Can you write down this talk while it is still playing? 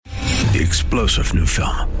The explosive new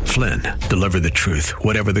film, Flynn, deliver the truth,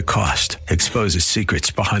 whatever the cost, exposes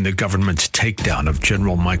secrets behind the government's takedown of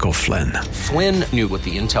General Michael Flynn. Flynn knew what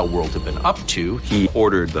the intel world had been up to. He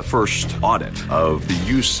ordered the first audit of the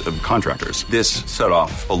use of contractors. This set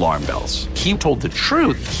off alarm bells. He told the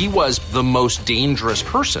truth. He was the most dangerous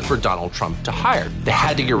person for Donald Trump to hire. They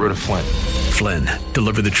had to get rid of Flynn. Flynn,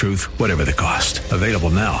 deliver the truth, whatever the cost. Available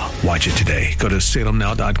now. Watch it today. Go to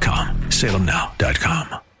salemnow.com.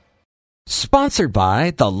 salemnow.com. Sponsored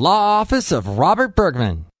by the Law Office of Robert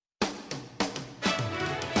Bergman.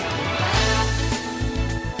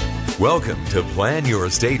 Welcome to Plan Your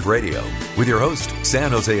Estate Radio with your host,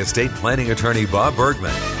 San Jose estate planning attorney Bob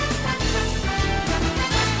Bergman.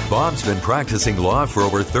 Bob's been practicing law for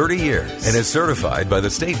over 30 years and is certified by the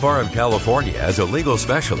State Bar of California as a legal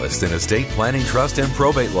specialist in estate planning, trust, and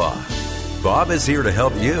probate law. Bob is here to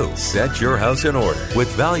help you set your house in order with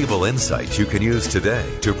valuable insights you can use today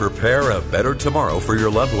to prepare a better tomorrow for your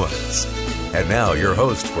loved ones. And now your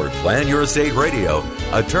host for Plan Your Estate Radio,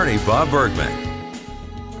 attorney Bob Bergman.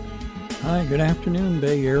 Hi, good afternoon,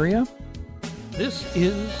 Bay Area. This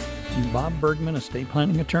is Bob Bergman, estate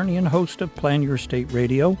planning attorney and host of Plan Your Estate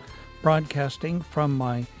Radio, broadcasting from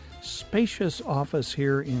my spacious office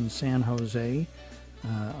here in San Jose.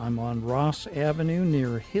 I'm on Ross Avenue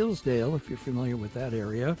near Hillsdale, if you're familiar with that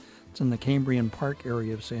area. It's in the Cambrian Park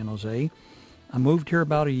area of San Jose. I moved here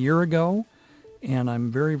about a year ago, and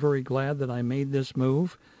I'm very, very glad that I made this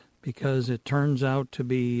move because it turns out to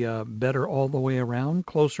be better all the way around,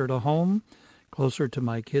 closer to home, closer to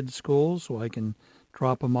my kids' school, so I can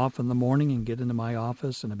drop them off in the morning and get into my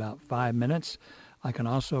office in about 5 minutes. I can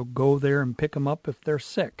also go there and pick them up if they're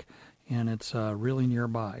sick, and it's really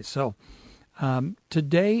nearby. So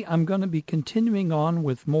today I'm going to be continuing on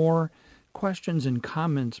with more questions and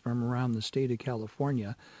comments from around the state of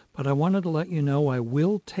California, but I wanted to let you know I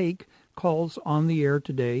will take calls on the air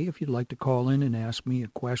today. If you'd like to call in and ask me a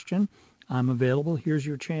question, I'm available. Here's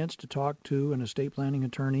your chance to talk to an estate planning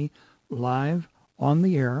attorney live on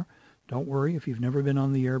the air. Don't worry if you've never been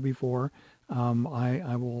on the air before.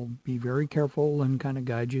 I will be very careful and kind of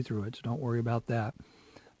guide you through it, so don't worry about that.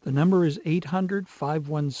 The number is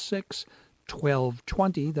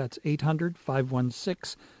 800-516-1220. That's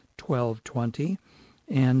 800-516-1220.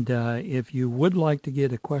 And if you would like to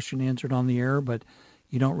get a question answered on the air, but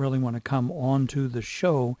you don't really want to come on to the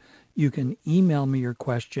show, you can email me your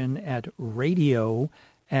question at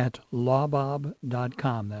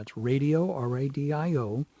radio@lawbob.com. That's radio,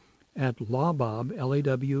 R-A-D-I-O, at lawbob,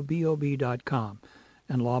 L-A-W-B-O-B.com.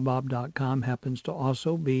 And lawbob.com happens to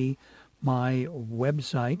also be my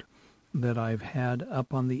website that I've had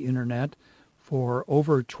up on the internet for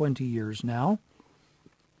over 20 years now.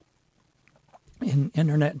 In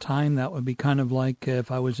internet time, that would be kind of like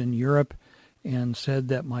if I was in Europe and said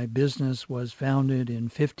that my business was founded in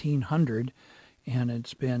 1500 and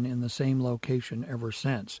it's been in the same location ever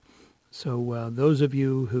since. So those of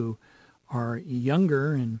you who are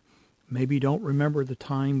younger and maybe don't remember the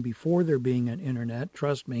time before there being an internet,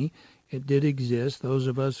 trust me, it did exist. Those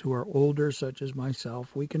of us who are older, such as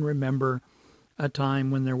myself, we can remember a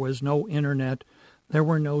time when there was no internet, there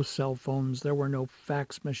were no cell phones, there were no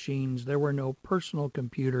fax machines, there were no personal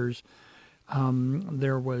computers.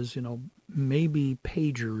 There was, maybe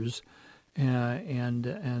pagers,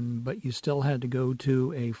 but you still had to go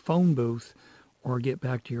to a phone booth or get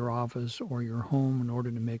back to your office or your home in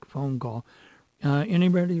order to make a phone call.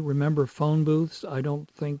 Anybody remember phone booths? I don't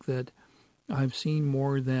think that I've seen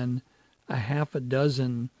more than a half a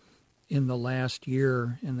dozen in the last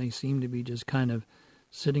year, and they seem to be just kind of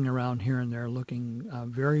sitting around here and there looking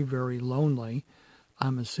very, very lonely.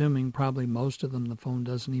 I'm assuming probably most of them the phone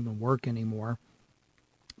doesn't even work anymore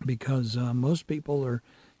because most people are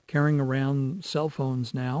carrying around cell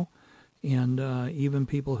phones now, and even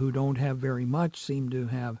people who don't have very much seem to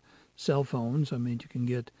have cell phones. I mean, you can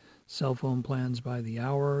get cell phone plans by the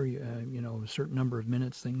hour, a certain number of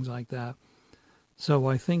minutes, things like that. So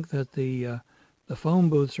I think that the phone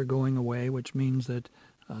booths are going away, which means that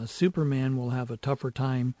Superman will have a tougher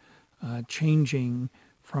time changing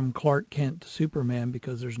from Clark Kent to Superman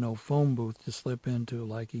because there's no phone booth to slip into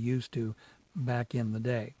like he used to back in the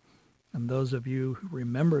day. And those of you who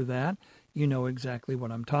remember that, you know exactly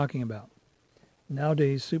what I'm talking about.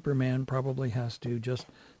 Nowadays, Superman probably has to just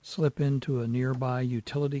slip into a nearby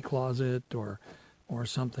utility closet or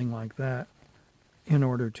something like that in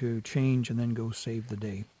order to change and then go save the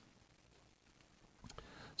day.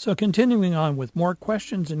 So continuing on with more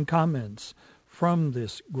questions and comments from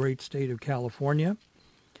this great state of California,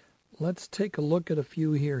 let's take a look at a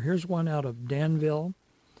few here. Here's one out of Danville.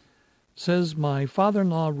 says, my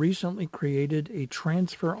father-in-law recently created a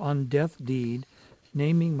transfer on death deed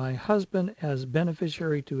naming my husband as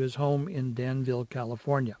beneficiary to his home in Danville,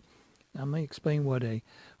 California. Now, let me explain what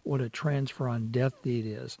a transfer on death deed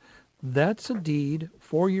is. That's a deed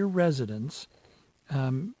for your residence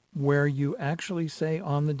where you actually say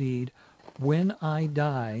on the deed, when I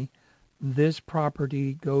die, this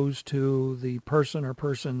property goes to the person or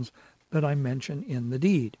persons that I mention in the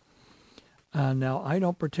deed. Now, I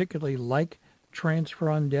don't particularly like transfer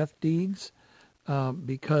on death deeds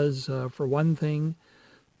because, for one thing,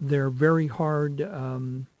 they're very hard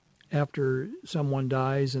after someone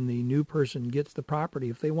dies and the new person gets the property.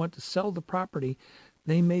 If they want to sell the property,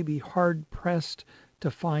 they may be hard-pressed to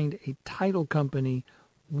find a title company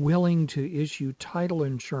willing to issue title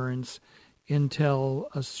insurance until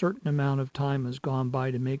a certain amount of time has gone by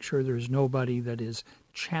to make sure there's nobody that is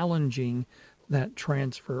challenging that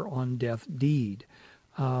transfer on death deed.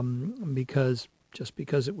 Because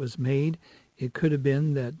it was made, it could have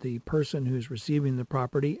been that the person who's receiving the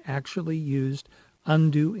property actually used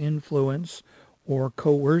undue influence or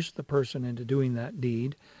coerced the person into doing that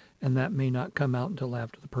deed, and that may not come out until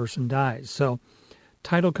after the person dies. So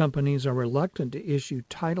title companies are reluctant to issue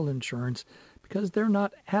title insurance because they're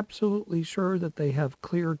not absolutely sure that they have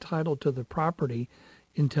clear title to the property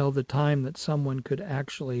until the time that someone could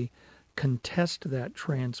actually contest that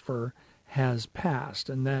transfer has passed,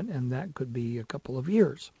 and that could be a couple of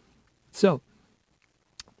years. So,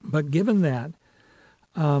 but given that,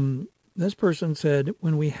 this person said,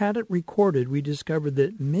 when we had it recorded, we discovered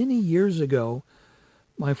that many years ago,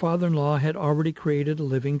 my father-in-law had already created a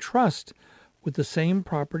living trust with the same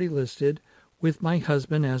property listed with my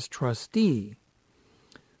husband as trustee.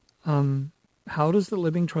 How does the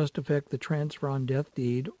living trust affect the transfer on death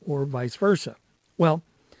deed or vice versa? Well,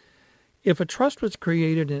 if a trust was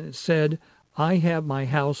created and it said, I have my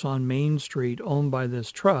house on Main Street owned by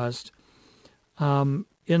this trust,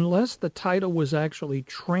 unless the title was actually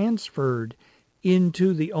transferred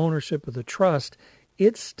into the ownership of the trust,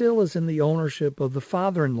 it still is in the ownership of the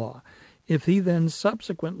father-in-law. If he then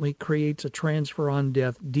subsequently creates a transfer on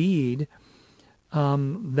death deed,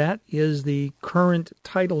 that is the current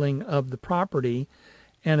titling of the property.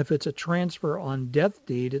 And if it's a transfer on death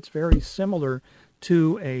deed, it's very similar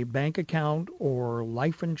to a bank account or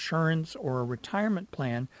life insurance or a retirement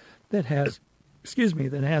plan that has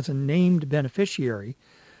a named beneficiary.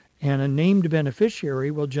 And a named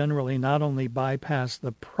beneficiary will generally not only bypass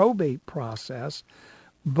the probate process,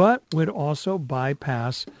 but would also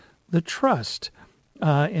bypass the trust.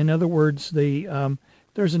 In other words,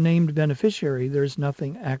 there's a named beneficiary, there's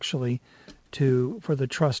nothing actually for the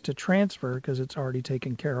trust to transfer because it's already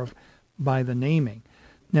taken care of by the naming.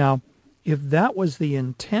 Now, if that was the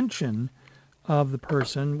intention of the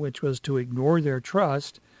person, which was to ignore their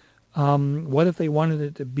trust, what if they wanted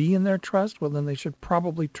it to be in their trust? Well, then they should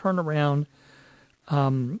probably turn around,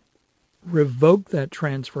 revoke that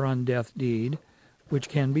transfer on death deed, which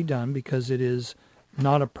can be done because it is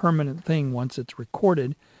not a permanent thing once it's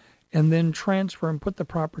recorded, and then transfer and put the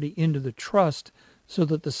property into the trust so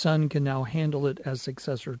that the son can now handle it as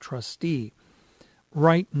successor trustee.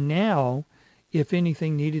 Right now, if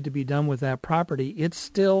anything needed to be done with that property, it's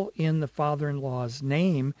still in the father-in-law's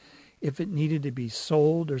name. If it needed to be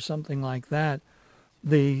sold or something like that,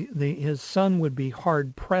 his son would be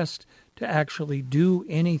hard-pressed to actually do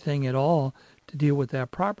anything at all to deal with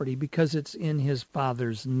that property because it's in his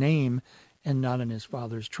father's name and not in his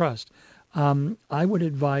father's trust. I would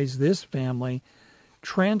advise this family,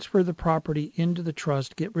 transfer the property into the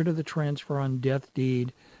trust, get rid of the transfer on death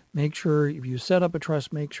deed. Make sure, if you set up a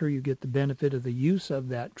trust, make sure you get the benefit of the use of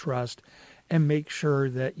that trust, and make sure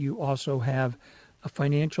that you also have a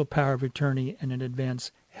financial power of attorney and an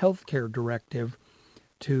advance health care directive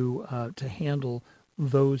to handle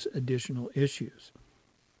those additional issues.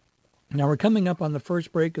 Now, we're coming up on the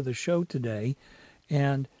first break of the show today,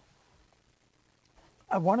 and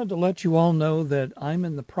I wanted to let you all know that I'm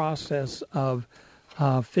in the process of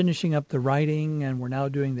finishing up the writing, and we're now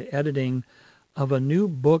doing the editing of a new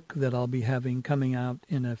book that I'll be having coming out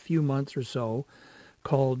in a few months or so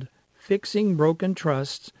called Fixing Broken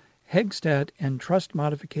Trusts, Hegstat and Trust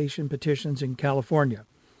Modification Petitions in California.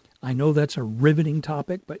 I know that's a riveting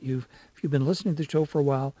topic, but if you've been listening to the show for a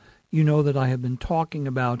while, you know that I have been talking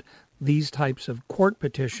about these types of court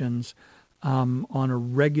petitions on a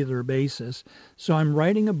regular basis. So I'm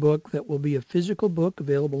writing a book that will be a physical book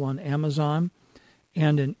available on Amazon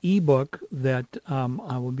and an ebook that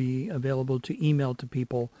I will be available to email to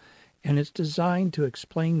people. And it's designed to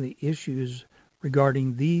explain the issues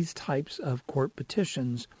regarding these types of court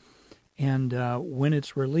petitions. And when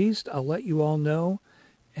it's released, I'll let you all know.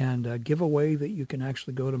 and giveaway that you can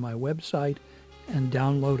actually go to my website and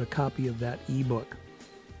download a copy of that ebook.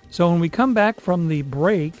 So when we come back from the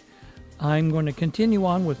break, I'm going to continue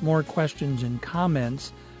on with more questions and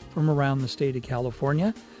comments from around the state of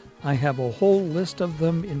California. I have a whole list of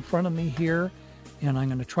them in front of me here, and I'm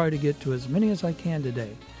going to try to get to as many as I can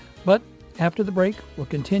today. But after the break, we'll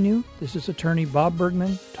continue. This is attorney Bob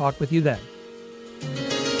Bergman. Talk with you then.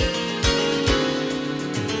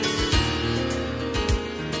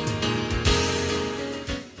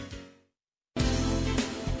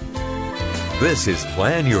 This is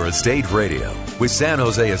Plan Your Estate Radio with San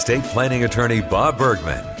Jose estate planning attorney Bob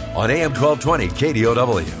Bergman on AM 1220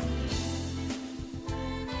 KDOW.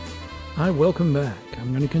 Hi, welcome back.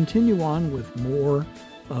 I'm going to continue on with more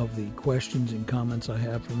of the questions and comments I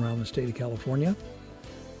have from around the state of California.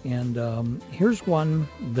 And here's one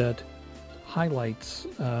that highlights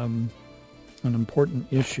an important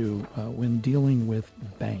issue when dealing with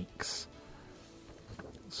banks.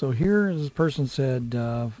 So here, this person said,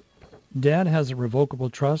 Dad has a revocable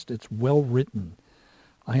trust. It's well written.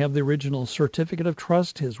 I have the original certificate of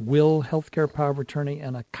trust, his will, healthcare power of attorney,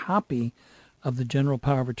 and a copy of the general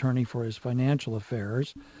power of attorney for his financial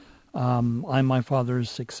affairs. I'm my father's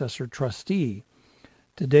successor trustee.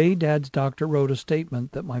 Today, Dad's doctor wrote a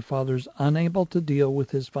statement that my father's unable to deal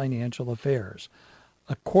with his financial affairs.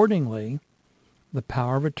 Accordingly, the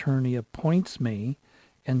power of attorney appoints me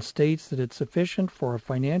and states that it's sufficient for a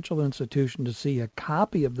financial institution to see a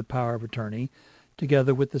copy of the power of attorney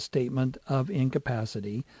together with the statement of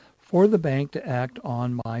incapacity for the bank to act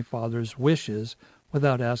on my father's wishes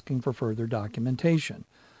without asking for further documentation.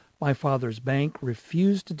 My father's bank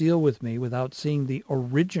refused to deal with me without seeing the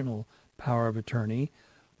original power of attorney,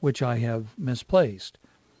 which I have misplaced.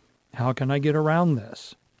 How can I get around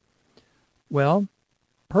this? Well,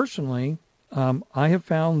 personally, I have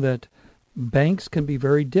found that banks can be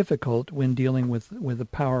very difficult when dealing with the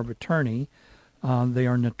power of attorney. They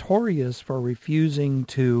are notorious for refusing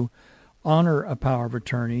to honor a power of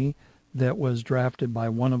attorney that was drafted by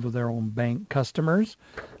one of their own bank customers,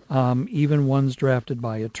 even ones drafted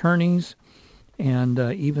by attorneys, and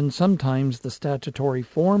even sometimes the statutory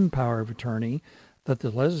form power of attorney that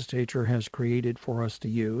the legislature has created for us to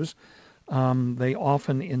use. They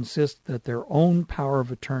often insist that their own power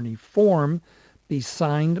of attorney form be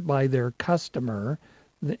signed by their customer,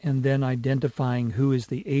 and then identifying who is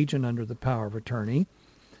the agent under the power of attorney.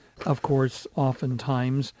 Of course,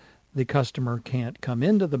 oftentimes the customer can't come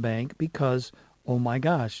into the bank because, oh my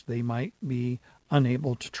gosh, they might be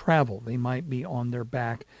unable to travel. They might be on their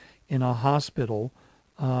back in a hospital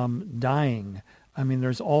dying. I mean,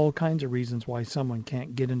 there's all kinds of reasons why someone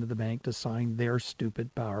can't get into the bank to sign their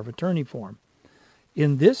stupid power of attorney form.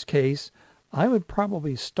 In this case, I would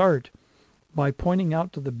probably start by pointing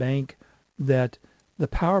out to the bank that the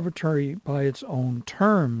power of attorney by its own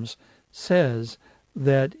terms says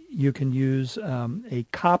that you can use a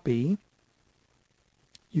copy.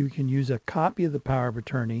 You can use a copy of the power of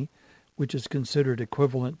attorney, which is considered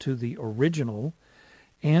equivalent to the original,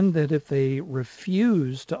 and that if they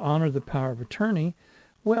refuse to honor the power of attorney,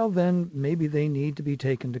 well, then maybe they need to be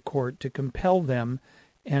taken to court to compel them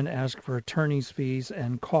and ask for attorney's fees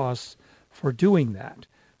and costs for doing that.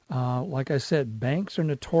 Like I said, banks are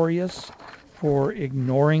notorious for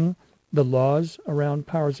ignoring the laws around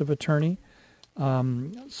powers of attorney.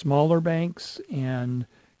 Smaller banks and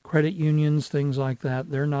credit unions, things like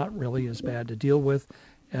that, they're not really as bad to deal with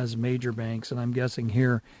as major banks. And I'm guessing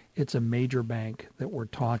here it's a major bank that we're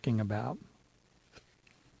talking about.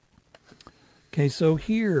 Okay, so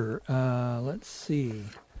here, let's see.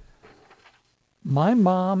 My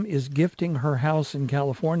mom is gifting her house in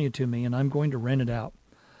California to me, and I'm going to rent it out.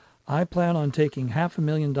 I plan on taking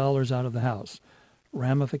 $500,000 out of the house.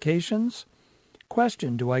 Ramifications?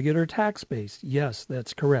 Question, do I get her tax base? Yes,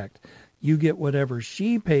 that's correct. You get whatever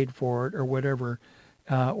she paid for it or whatever,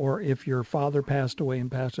 or if your father passed away and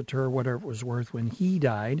passed it to her, whatever it was worth when he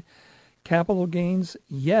died. Capital gains?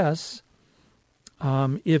 Yes.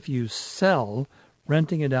 If you sell,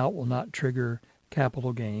 renting it out will not trigger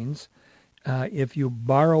capital gains. If you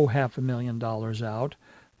borrow $500,000 out,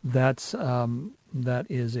 that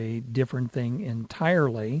is a different thing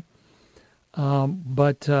entirely.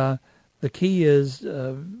 But the key is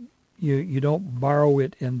you don't borrow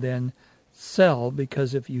it and then sell,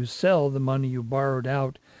 because if you sell, the money you borrowed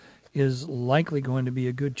out is likely going to be,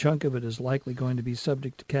 a good chunk of it is likely going to be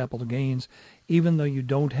subject to capital gains, even though you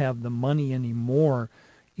don't have the money anymore,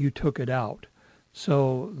 you took it out.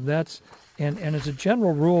 So that's, and as a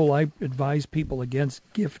general rule, I advise people against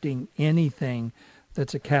gifting anything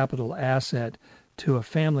that's a capital asset to a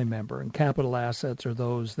family member. And capital assets are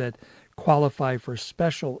those that qualify for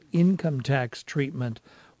special income tax treatment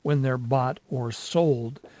when they're bought or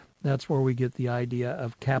sold. That's where we get the idea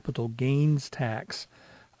of capital gains tax.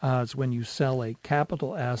 It's when you sell a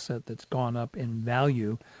capital asset that's gone up in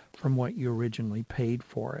value from what you originally paid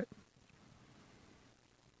for it.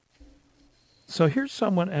 So here's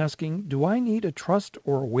someone asking, do I need a trust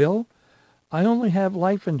or will? I only have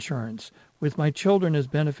life insurance with my children as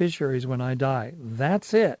beneficiaries when I die.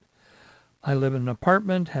 That's it. I live in an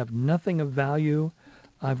apartment, have nothing of value.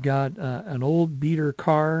 I've got an old beater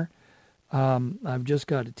car. I've just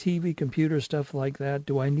got a TV, computer, stuff like that.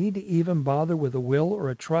 Do I need to even bother with a will or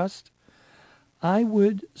a trust? I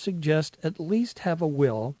would suggest at least have a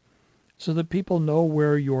will so that people know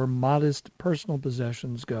where your modest personal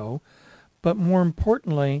possessions go. But more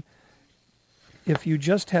importantly, if you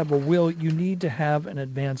just have a will, you need to have an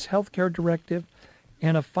advance health care directive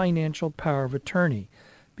and a financial power of attorney,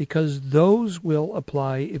 because those will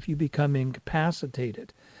apply if you become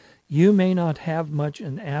incapacitated. You may not have much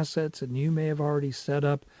in assets, and you may have already set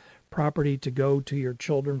up property to go to your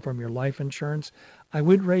children from your life insurance. I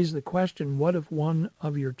would raise the question, what if one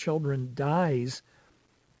of your children dies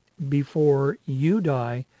before you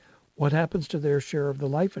die? What happens to their share of the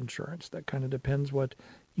life insurance? That kind of depends what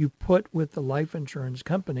you put with the life insurance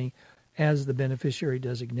company as the beneficiary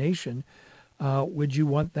designation. Would you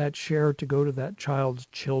want that share to go to that child's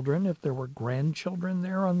children if there were grandchildren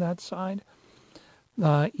there on that side?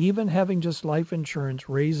 Even having just life insurance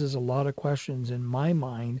raises a lot of questions in my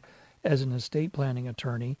mind as an estate planning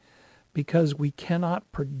attorney, because we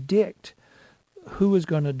cannot predict who is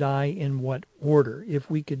going to die in what order. If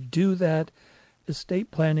we could do that, estate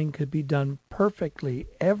planning could be done perfectly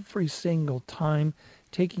every single time,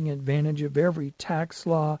 taking advantage of every tax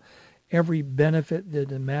law, every benefit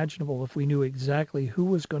that imaginable, if we knew exactly who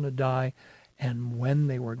was going to die and when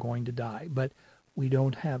they were going to die. But we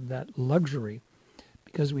don't have that luxury.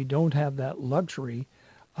 Because we don't have that luxury,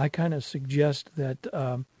 I kind of suggest that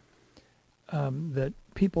that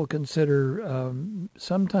people consider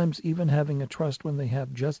sometimes even having a trust when they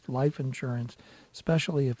have just life insurance,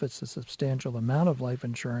 especially if it's a substantial amount of life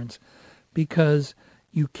insurance, because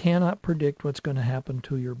you cannot predict what's going to happen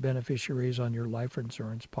to your beneficiaries on your life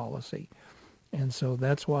insurance policy. And so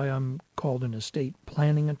that's why I'm called an estate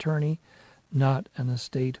planning attorney, not an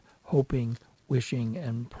estate hoping, wishing,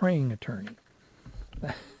 and praying attorney.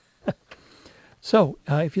 So,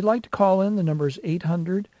 if you'd like to call in, the number is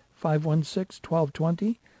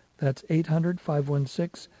 800-516-1220. That's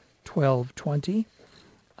 800-516-1220.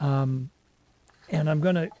 And I'm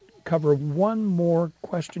going to cover one more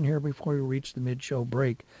question here before we reach the mid-show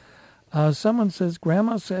break. Someone says,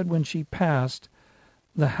 Grandma said when she passed,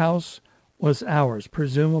 the house was ours,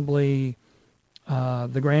 presumably the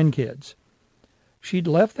grandkids. She'd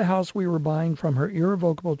left the house we were buying from her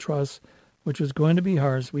irrevocable trust, which was going to be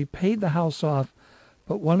ours. We paid the house off,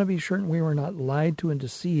 but want to be certain we were not lied to and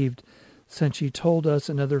deceived, since she told us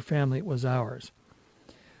and other family it was ours.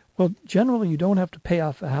 Well, generally, you don't have to pay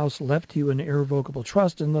off a house left to you in an irrevocable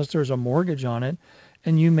trust unless there's a mortgage on it,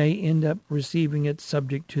 and you may end up receiving it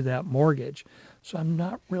subject to that mortgage. So I'm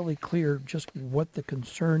not really clear just what the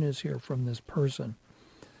concern is here from this person.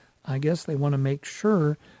 I guess they want to make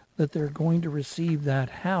sure that they're going to receive that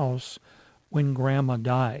house when Grandma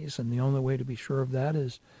dies. And the only way to be sure of that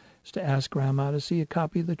is to ask Grandma to see a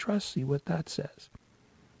copy of the trust, see what that says.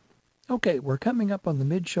 Okay, we're coming up on the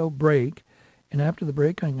mid-show break. And after the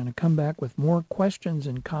break, I'm going to come back with more questions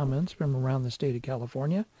and comments from around the state of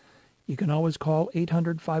California. You can always call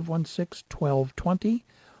 800-516-1220,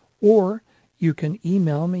 or you can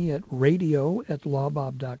email me at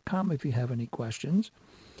radio@lawbob.com if you have any questions.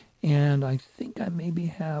 And I think I maybe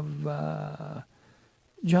have,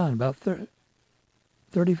 John, about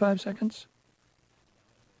 35 seconds?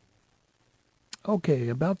 Okay,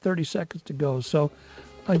 about 30 seconds to go. So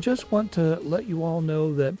I just want to let you all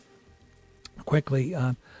know that quickly,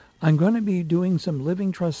 I'm going to be doing some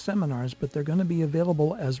Living Trust seminars, but they're going to be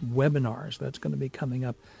available as webinars. That's going to be coming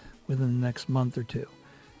up within the next month or two.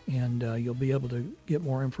 And you'll be able to get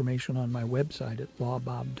more information on my website at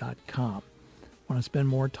lawbob.com. I want to spend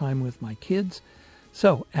more time with my kids.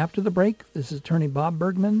 So after the break, this is Attorney Bob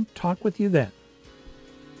Bergman. Talk with you then.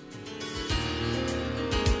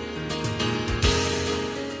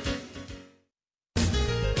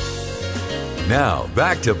 Now,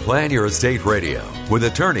 back to Plan Your Estate Radio with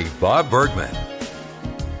Attorney Bob Bergman.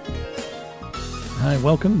 Hi,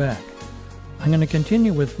 welcome back. I'm going to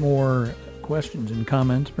continue with more questions and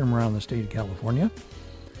comments from around the state of California.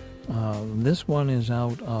 This one is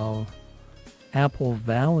out of Apple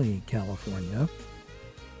Valley, California.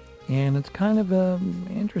 And it's kind of an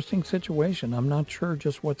interesting situation. I'm not sure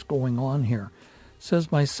just what's going on here. It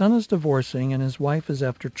says, my son is divorcing and his wife is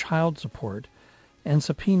after child support and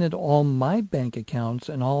subpoenaed all my bank accounts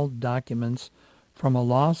and all documents from a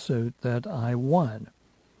lawsuit that I won.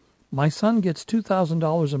 My son gets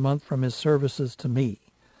 $2,000 a month from his services to me.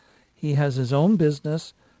 He has his own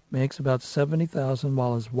business, makes about $70,000,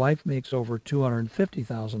 while his wife makes over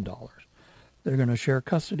 $250,000. They're going to share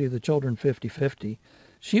custody of the children 50-50.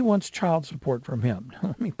 She wants child support from him.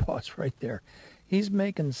 Let me pause right there. He's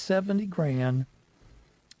making $70,000,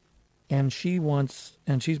 and she's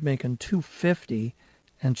making $250,000,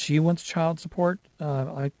 and she wants child support.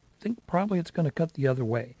 I think probably it's going to cut the other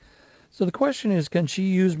way. So the question is, can she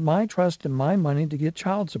use my trust and my money to get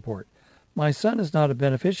child support? My son is not a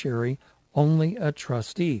beneficiary, only a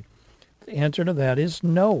trustee. The answer to that is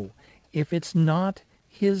no. If it's not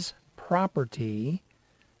his property,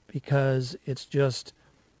 because it's just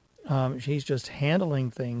she's just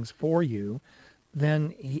handling things for you,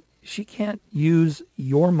 then she can't use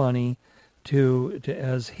your money to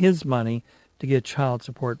as his money to get child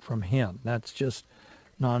support from him. That's just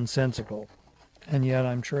nonsensical. And yet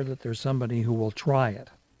I'm sure that there's somebody who will try it.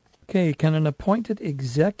 Okay, can an appointed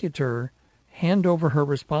executor hand over her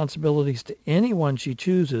responsibilities to anyone she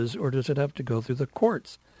chooses, or does it have to go through the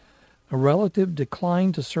courts? A relative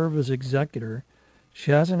declined to serve as executor.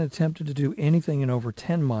 She hasn't attempted to do anything in over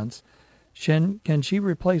 10 months. Can she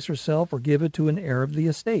replace herself or give it to an heir of the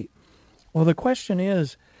estate? Well, the question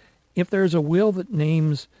is, if there's a will that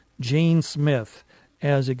names Jane Smith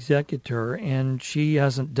as executor and she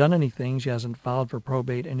hasn't done anything, she hasn't filed for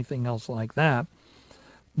probate, anything else like that,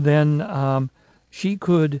 then she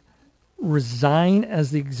could resign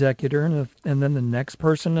as the executor, and then the next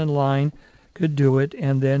person in line could do it.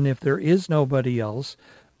 And then if there is nobody else,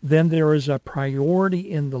 then there is a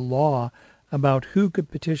priority in the law about who could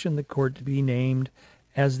petition the court to be named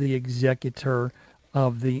as the executor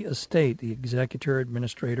of the estate. The executor,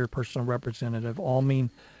 administrator, personal representative all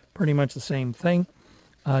mean pretty much the same thing,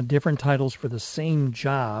 different titles for the same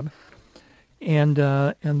job. And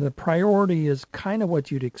the priority is kind of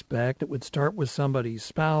what you'd expect. It would start with somebody's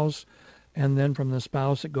spouse, and then from the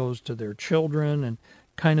spouse it goes to their children, and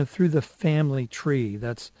kind of through the family tree.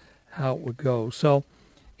 That's how it would go. So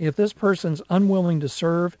if this person's unwilling to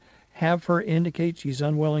serve, have her indicate she's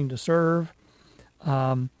unwilling to serve.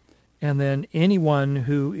 And then anyone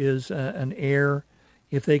who is an heir,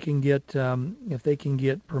 if they can get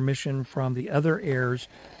permission from the other heirs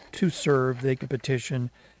to serve, they can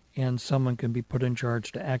petition, and someone can be put in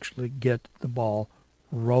charge to actually get the ball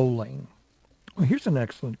rolling. Well, here's an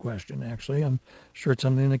excellent question, actually. I'm sure it's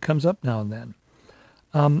something that comes up now and then.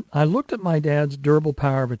 I looked at my dad's durable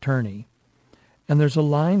power of attorney, and there's a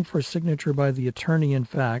line for signature by the attorney in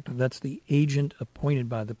fact, that's the agent appointed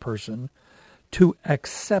by the person, to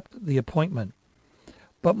accept the appointment.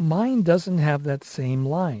 But mine doesn't have that same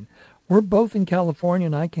line. We're both in California,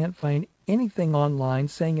 and I can't find anything online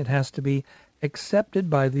saying it has to be accepted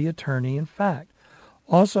by the attorney in fact.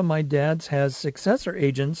 Also, my dad's has successor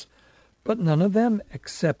agents, but none of them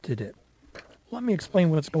accepted it. Let me explain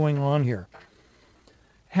what's going on here.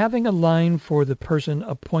 Having a line for the person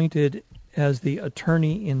appointed as the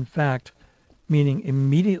attorney in fact, meaning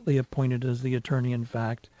immediately appointed as the attorney in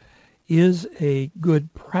fact, is a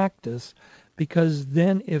good practice, because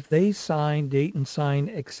then if they sign, date and sign,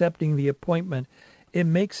 accepting the appointment, it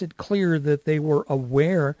makes it clear that they were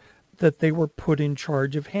aware that they were put in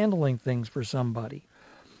charge of handling things for somebody.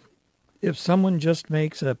 If someone just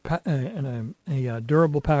makes a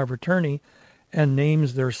durable power of attorney and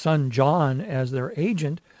names their son John as their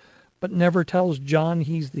agent, but never tells John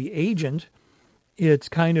he's the agent, it's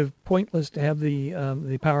kind of pointless to have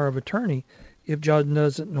the power of attorney if John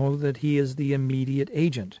doesn't know that he is the immediate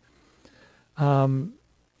agent. And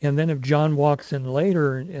then if John walks in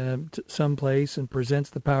later to someplace and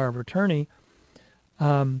presents the power of attorney,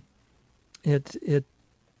 it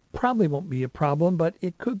probably won't be a problem, but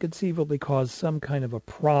it could conceivably cause some kind of a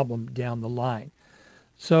problem down the line.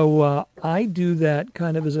 So I do that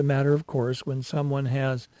kind of as a matter of course when someone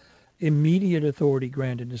has immediate authority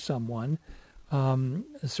granted to someone.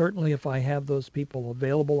 Certainly if I have those people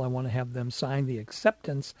available, I want to have them sign the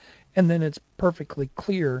acceptance, and then it's perfectly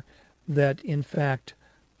clear that in fact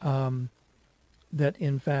there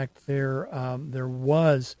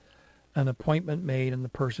was an appointment made and the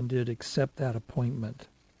person did accept that appointment.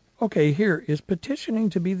 Okay, here, is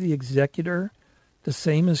petitioning to be the executor the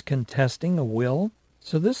same as contesting a will?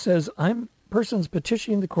 So this says, person's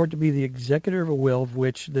petitioning the court to be the executor of a will of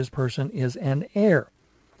which this person is an heir.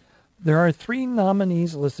 There are 3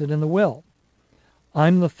 nominees listed in the will.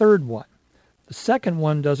 I'm the third one. The second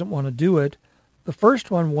one doesn't want to do it. The first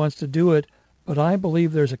one wants to do it, but I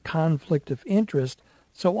believe there's a conflict of interest,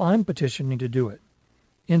 so I'm petitioning to do it.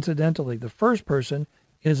 Incidentally, the first person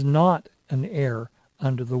is not an heir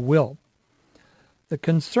under the will. The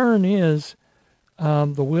concern is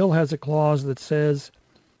the will has a clause that says,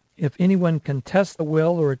 if anyone contests the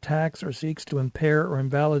will or attacks or seeks to impair or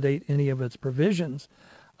invalidate any of its provisions,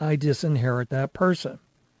 I disinherit that person.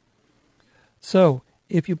 So,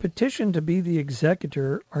 if you petition to be the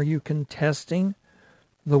executor, are you contesting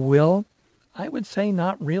the will? I would say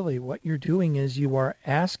not really. What you're doing is you are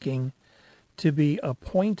asking to be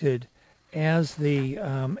appointed as the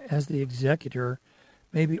executor,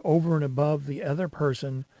 maybe over and above the other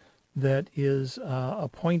person that is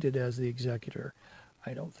appointed as the executor.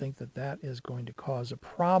 I don't think that is going to cause a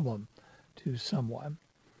problem to someone.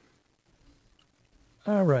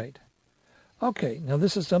 All right. Okay, now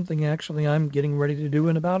this is something actually I'm getting ready to do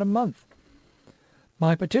in about a month.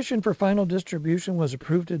 My petition for final distribution was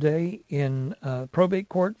approved today in probate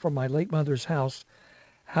court for my late mother's house.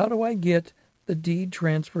 How do I get the deed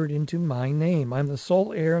transferred into my name? I'm the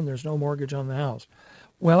sole heir and there's no mortgage on the house.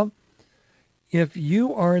 Well, if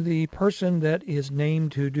you are the person that is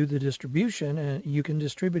named to do the distribution, you can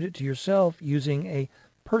distribute it to yourself using a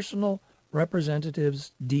personal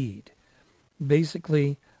representative's deed.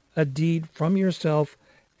 Basically, a deed from yourself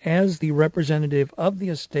as the representative of the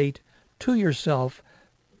estate to yourself,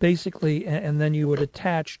 basically, and then you would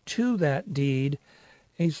attach to that deed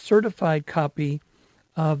a certified copy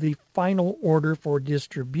of the final order for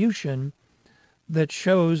distribution that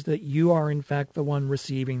shows that you are in fact the one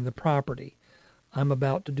receiving the property. I'm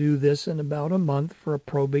about to do this in about a month for a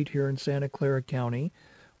probate here in Santa Clara County,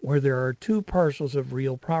 where there are 2 parcels of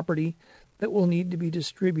real property that will need to be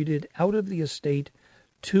distributed out of the estate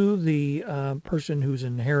to the person who's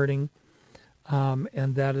inheriting,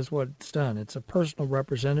 and that is what it's done. It's a personal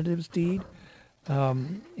representative's deed,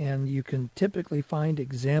 and you can typically find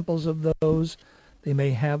examples of those. They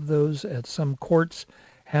may have those at some courts,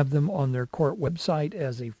 have them on their court website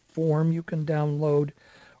as a form you can download,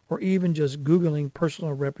 or even just Googling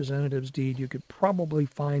personal representative's deed, you could probably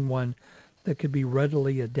find one that could be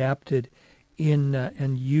readily adapted in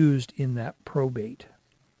and used in that probate.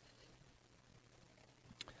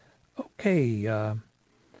 Okay,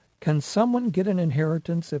 can someone get an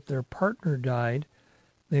inheritance if their partner died,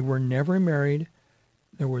 they were never married,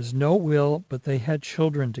 there was no will, but they had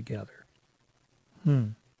children together?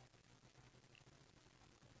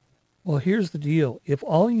 Well, here's the deal. If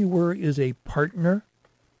all you were is a partner,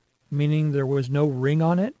 meaning there was no ring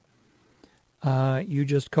on it, you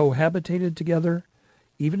just cohabitated together,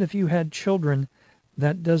 even if you had children,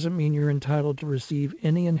 that doesn't mean you're entitled to receive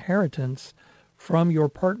any inheritance from your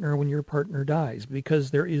partner when your partner dies, because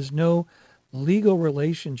there is no legal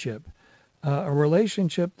relationship. A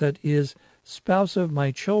relationship that is spouse of my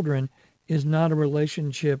children is not a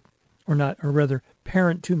relationship, or rather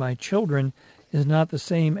parent to my children is not the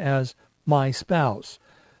same as my spouse.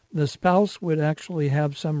 The spouse would actually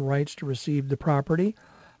have some rights to receive the property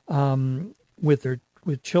with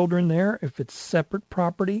children there if it's separate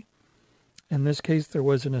property. In this case, there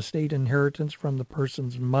was an estate inheritance from the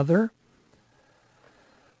person's mother.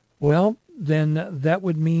 Well, then that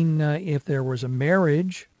would mean if there was a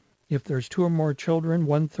marriage, if there's 2 or more children,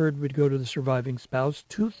 1/3 would go to the surviving spouse,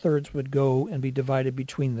 2/3 would go and be divided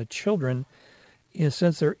between the children. And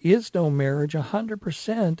since there is no marriage,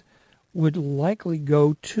 100% would likely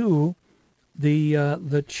go to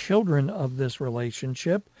the children of this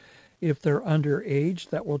relationship. If they're underage,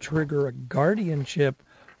 that will trigger a guardianship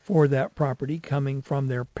for that property coming from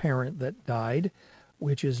their parent that died,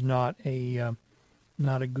 which is not a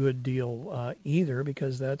good deal either,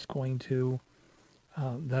 because that's going to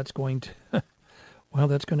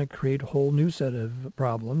create a whole new set of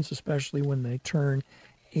problems, especially when they turn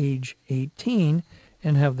age 18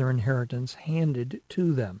 and have their inheritance handed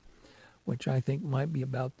to them, which I think might be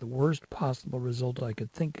about the worst possible result I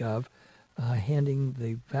could think of, handing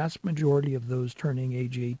the vast majority of those turning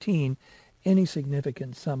age 18 any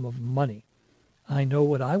significant sum of money. I know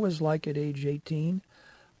what I was like at age 18.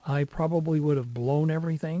 I probably would have blown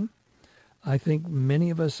everything. I think many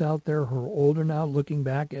of us out there who are older now, looking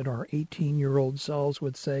back at our 18-year-old selves,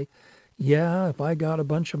 would say, yeah, if I got a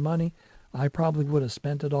bunch of money, I probably would have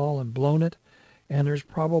spent it all and blown it. And there's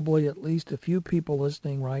probably at least a few people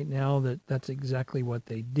listening right now that's exactly what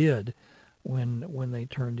they did when they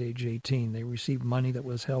turned age 18. They received money that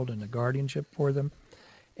was held in a guardianship for them,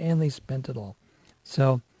 and they spent it all.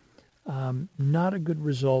 So not a good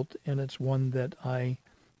result, and it's one that I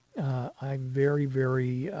very,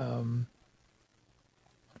 very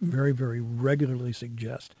regularly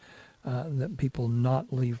suggest that people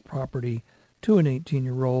not leave property to an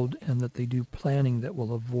 18-year-old, and that they do planning that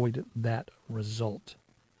will avoid that result.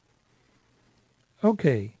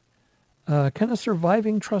 Okay. Can a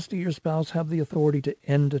surviving trustee or spouse have the authority to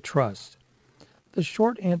end a trust? The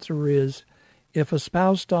short answer is, if a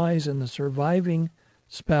spouse dies and the surviving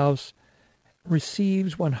spouse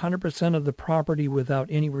receives 100% of the property without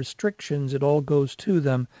any restrictions, it all goes to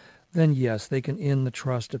them, then yes, they can end the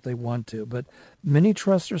trust if they want to. But many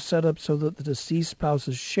trusts are set up so that the deceased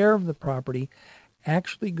spouse's share of the property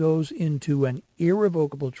actually goes into an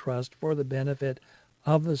irrevocable trust for the benefit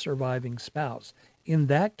of the surviving spouse. In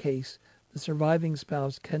that case, the surviving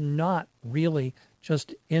spouse cannot really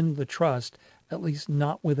just end the trust, at least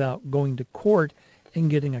not without going to court and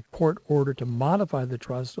getting a court order to modify the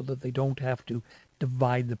trust so that they don't have to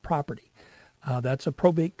divide the property. That's a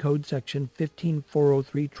probate code section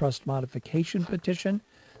 15403 trust modification petition.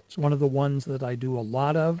 It's one of the ones that I do a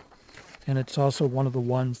lot of, and it's also one of the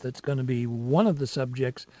ones that's going to be one of the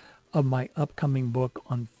subjects of my upcoming book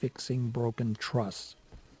on fixing broken trusts.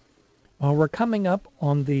 Well, we're coming up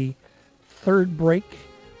on the third break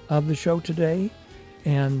of the show today,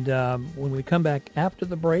 and when we come back after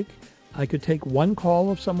the break, I could take one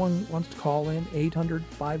call if someone wants to call in,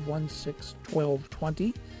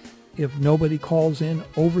 800-516-1220. If nobody calls in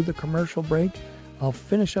over the commercial break, I'll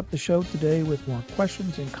finish up the show today with more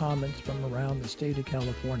questions and comments from around the state of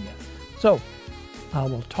California. So, I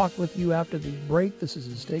will talk with you after the break. This is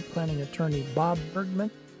estate planning attorney Bob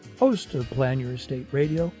Bergman, host of Plan Your Estate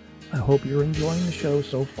Radio. I hope you're enjoying the show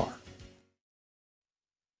so far.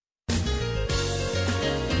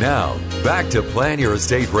 Now, back to Plan Your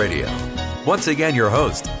Estate Radio. Once again, your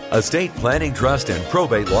host, estate planning, trust, and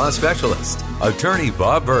probate law specialist, attorney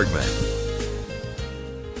Bob Bergman.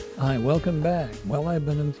 Hi, welcome back. Well, I've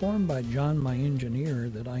been informed by John, my engineer,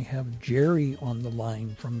 that I have Jerry on the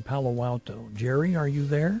line from Palo Alto. Jerry, are you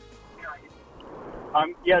there?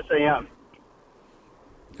 Yes, I am.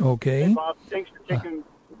 Okay. Hey, Bob, thanks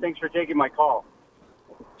for taking my call.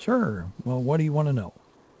 Sure. Well, what do you want to know?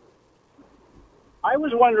 I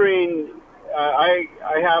was wondering, I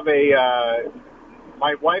have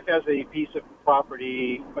my wife has a piece of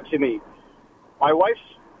property, my wife's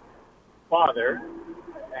father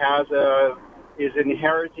is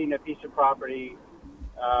inheriting a piece of property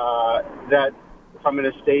that from an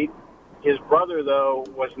estate. His brother, though,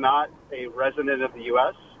 was not a resident of the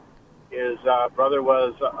U.S. His brother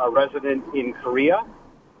was a resident in Korea,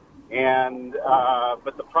 and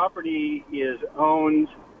but the property is owned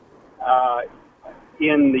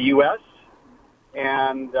in the U.S.,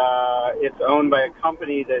 and it's owned by a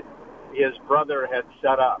company that his brother had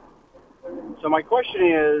set up. So my question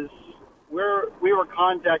is, we were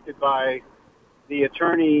contacted by the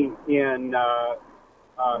attorney in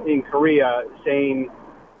Korea saying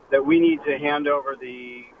that we need to hand over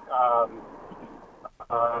the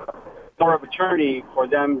power of attorney for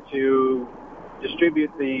them to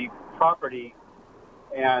distribute the property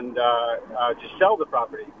and to sell the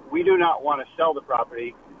property. We do not want to sell the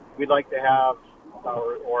property. We'd like to have,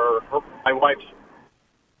 my wife's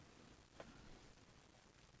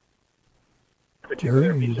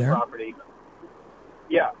particular piece of property.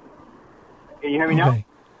 Yeah. Can you hear me now?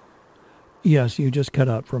 Yes, you just cut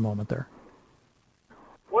out for a moment there.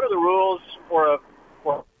 What are the rules for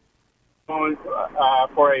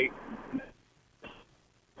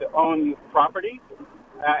to own property?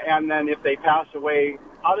 And then if they pass away,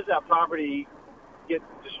 how does that property get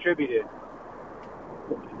distributed?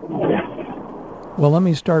 Well, let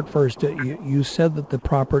me start first. You said that the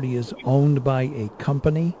property is owned by a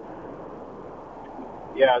company?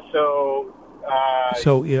 Yeah, so...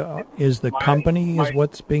 is the company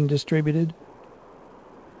what's being distributed?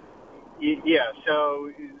 Yeah,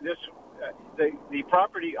 so this the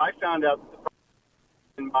property, I found out that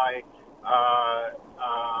the property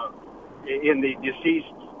in the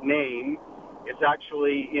deceased's name, it's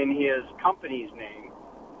actually in his company's name.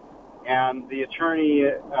 And the attorney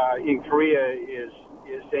in Korea is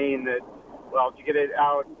saying that, well, to get it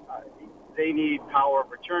out, they need power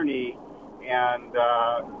of attorney, and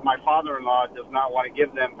my father-in-law does not want to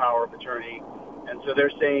give them power of attorney, and so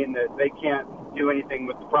they're saying that they can't do anything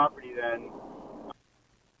with the property. Then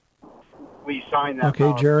we sign that.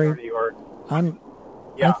 Okay, Jerry. Or, I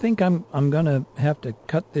think I'm going to have to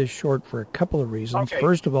cut this short for a couple of reasons. Okay.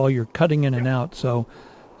 First of all, you're cutting in and out, so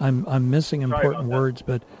I'm missing important words.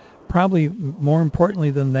 But probably more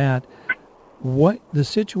importantly than that, what the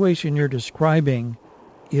situation you're describing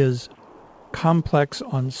is complex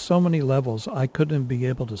on so many levels. I couldn't be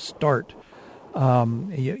able to start.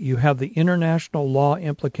 You have the international law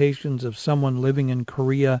implications of someone living in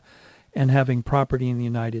Korea and having property in the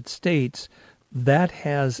United States, that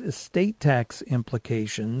has estate tax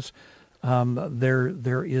implications.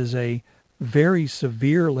 There is a very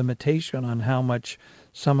severe limitation on how much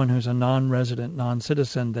someone who's a non-resident,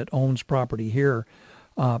 non-citizen that owns property here,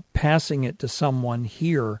 passing it to someone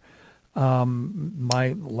here.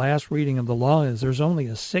 My last reading of the law is there's only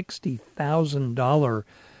a $60,000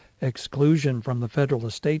 exclusion from the federal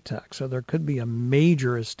estate tax. So there could be a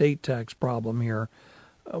major estate tax problem here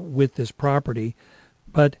with this property.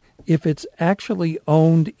 But if it's actually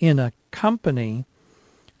owned in a company,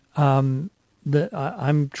 I'm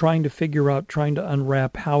trying to figure out, trying to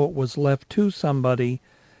unwrap how it was left to somebody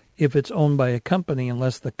if it's owned by a company,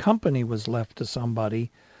 unless the company was left to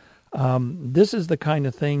somebody. This is the kind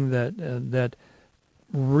of thing that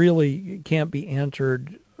really can't be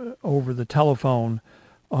answered over the telephone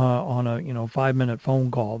on a 5-minute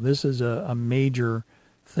phone call. This is a major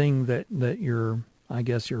thing that your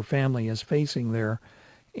family is facing there,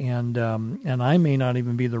 and I may not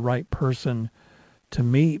even be the right person to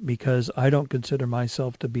meet because I don't consider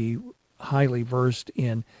myself to be highly versed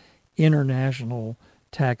in international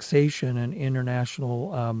taxation and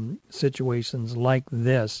international situations like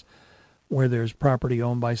this, where there's property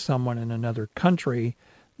owned by someone in another country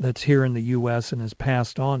that's here in the U.S. and is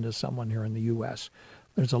passed on to someone here in the U.S.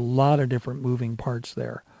 There's a lot of different moving parts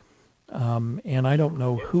there. And I don't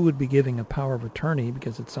know who would be giving a power of attorney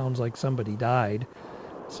because it sounds like somebody died.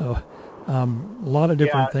 So a lot of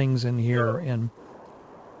different things in here, and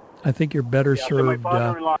I think you're better served. So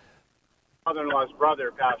my father-in-law's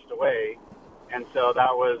brother passed away, and so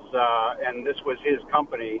that was, and this was his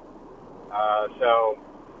company. So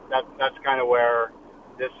that's kind of where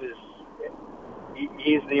this is.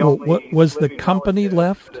 He's the only. What was the company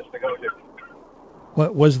left?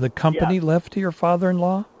 What was the company left to your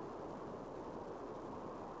father-in-law?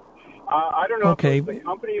 I don't know if it was the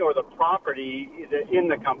company or the property in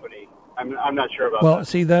the company. I'm not sure about that. Well,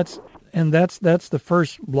 see, that's the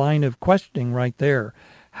first line of questioning right there.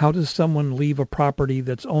 How does someone leave a property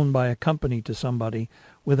that's owned by a company to somebody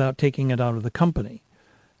without taking it out of the company?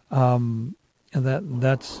 And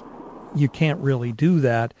that's you can't really do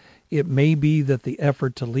that. It may be that the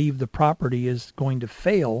effort to leave the property is going to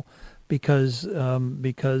fail because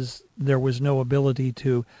there was no ability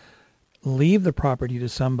to leave the property to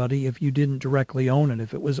somebody if you didn't directly own it,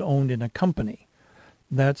 if it was owned in a company.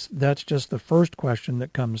 That's just the first question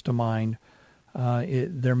that comes to mind.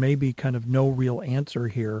 There may be kind of no real answer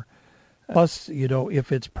here. Plus,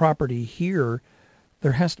 if it's property here,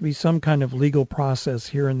 there has to be some kind of legal process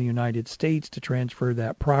here in the United States to transfer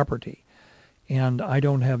that property. And I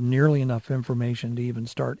don't have nearly enough information to even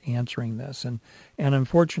start answering this. And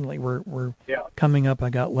unfortunately, we're coming up. I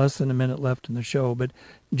got less than a minute left in the show. But,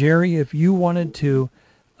 Jerry, if you wanted to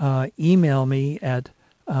email me at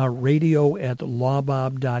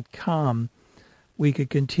radio@lawbob.com, we could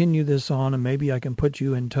continue this on, and maybe I can put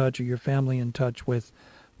you in touch or your family in touch with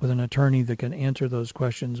an attorney that can answer those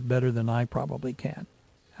questions better than I probably can.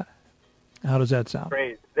 How does that sound?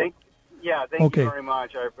 Great. Thank you very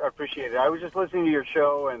much. I appreciate it. I was just listening to your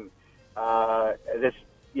show, and this,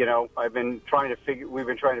 we've been trying to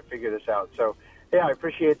figure this out. So, I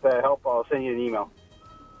appreciate the help. I'll send you an email.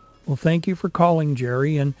 Well, thank you for calling,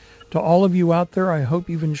 Jerry. And to all of you out there, I hope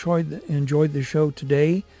you've enjoyed the show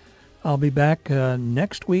today. I'll be back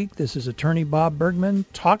next week. This is Attorney Bob Bergman.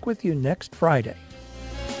 Talk with you next Friday.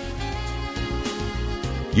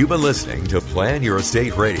 You've been listening to Plan Your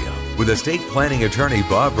Estate Radio with estate planning attorney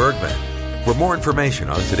Bob Bergman. For more information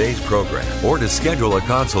on today's program or to schedule a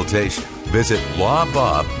consultation, visit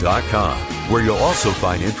lawbob.com, where you'll also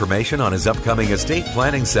find information on his upcoming estate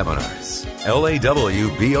planning seminars.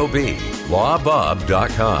 LAWBOB,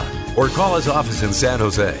 lawbob.com. Or call his office in San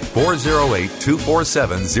Jose,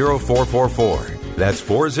 408-247-0444. That's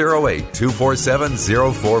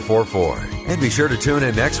 408-247-0444. And be sure to tune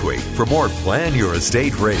in next week for more Plan Your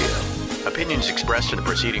Estate Radio. Opinions expressed in the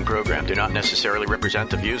preceding program do not necessarily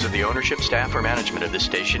represent the views of the ownership, staff, or management of this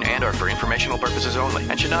station and are for informational purposes only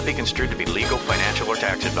and should not be construed to be legal, financial, or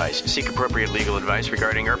tax advice. Seek appropriate legal advice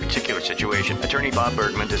regarding your particular situation. Attorney Bob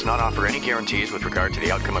Bergman does not offer any guarantees with regard to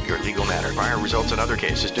the outcome of your legal matter. Prior results in other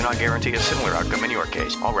cases do not guarantee a similar outcome in your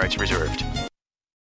case. All rights reserved.